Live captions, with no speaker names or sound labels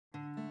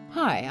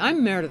Hi,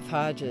 I'm Meredith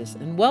Hodges,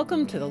 and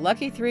welcome to the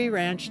Lucky 3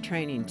 Ranch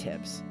Training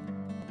Tips.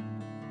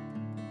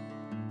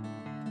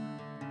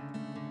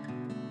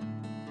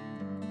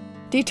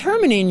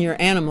 Determining your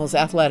animal's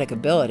athletic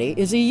ability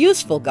is a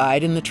useful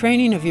guide in the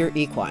training of your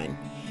equine.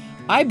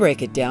 I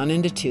break it down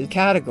into two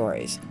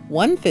categories,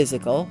 one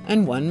physical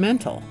and one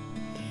mental.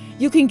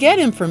 You can get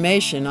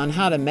information on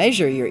how to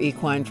measure your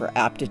equine for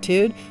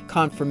aptitude,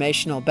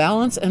 conformational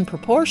balance, and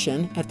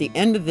proportion at the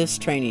end of this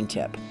training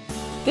tip.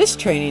 This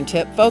training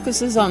tip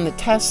focuses on the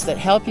tests that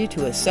help you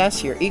to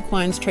assess your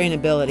equine's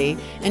trainability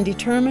and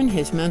determine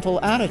his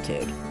mental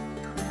attitude.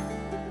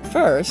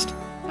 First,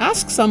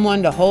 ask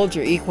someone to hold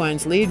your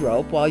equine's lead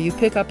rope while you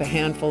pick up a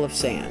handful of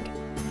sand.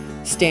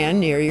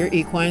 Stand near your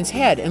equine's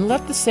head and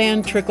let the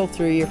sand trickle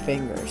through your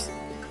fingers.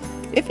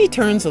 If he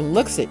turns and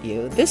looks at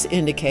you, this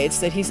indicates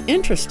that he's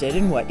interested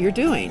in what you're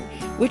doing,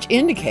 which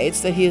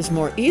indicates that he is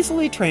more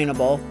easily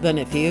trainable than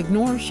if he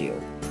ignores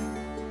you.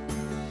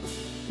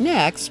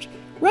 Next,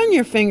 run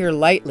your finger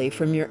lightly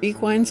from your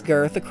equine's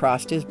girth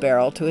across his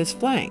barrel to his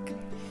flank.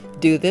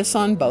 Do this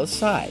on both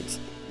sides.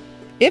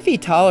 If he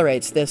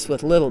tolerates this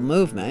with little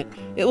movement,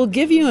 it will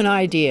give you an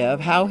idea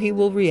of how he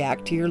will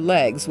react to your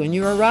legs when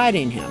you are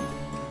riding him.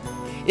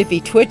 If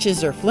he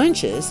twitches or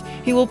flinches,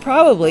 he will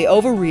probably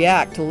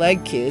overreact to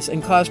leg cues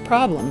and cause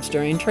problems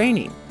during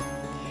training.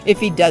 If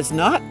he does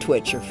not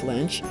twitch or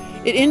flinch,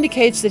 it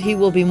indicates that he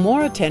will be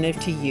more attentive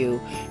to you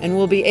and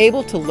will be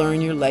able to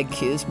learn your leg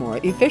cues more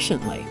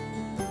efficiently.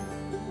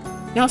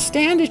 Now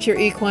stand at your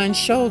equine's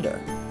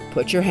shoulder.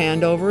 Put your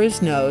hand over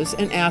his nose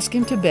and ask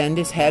him to bend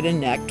his head and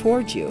neck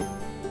towards you.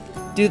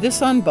 Do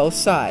this on both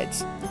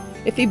sides.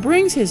 If he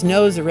brings his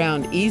nose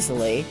around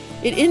easily,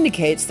 it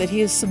indicates that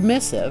he is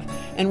submissive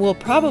and will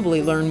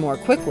probably learn more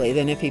quickly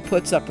than if he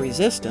puts up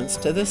resistance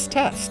to this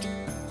test.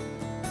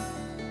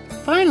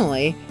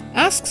 Finally,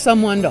 ask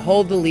someone to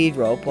hold the lead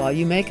rope while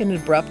you make an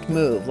abrupt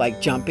move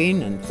like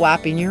jumping and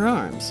flapping your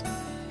arms.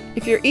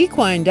 If your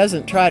equine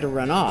doesn't try to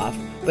run off,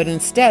 but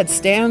instead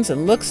stands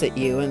and looks at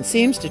you and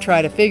seems to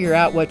try to figure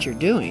out what you're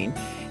doing,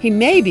 he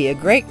may be a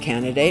great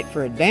candidate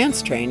for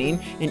advanced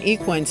training in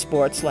equine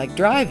sports like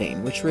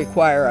driving, which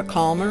require a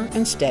calmer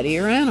and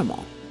steadier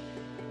animal.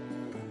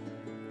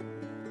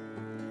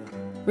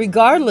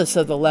 Regardless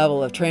of the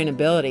level of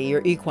trainability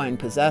your equine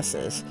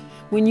possesses,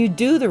 when you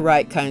do the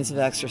right kinds of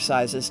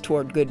exercises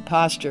toward good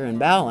posture and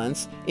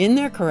balance, in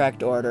their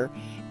correct order,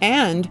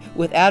 and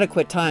with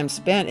adequate time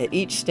spent at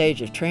each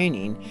stage of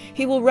training,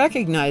 he will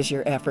recognize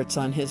your efforts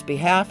on his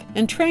behalf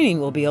and training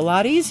will be a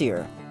lot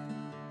easier.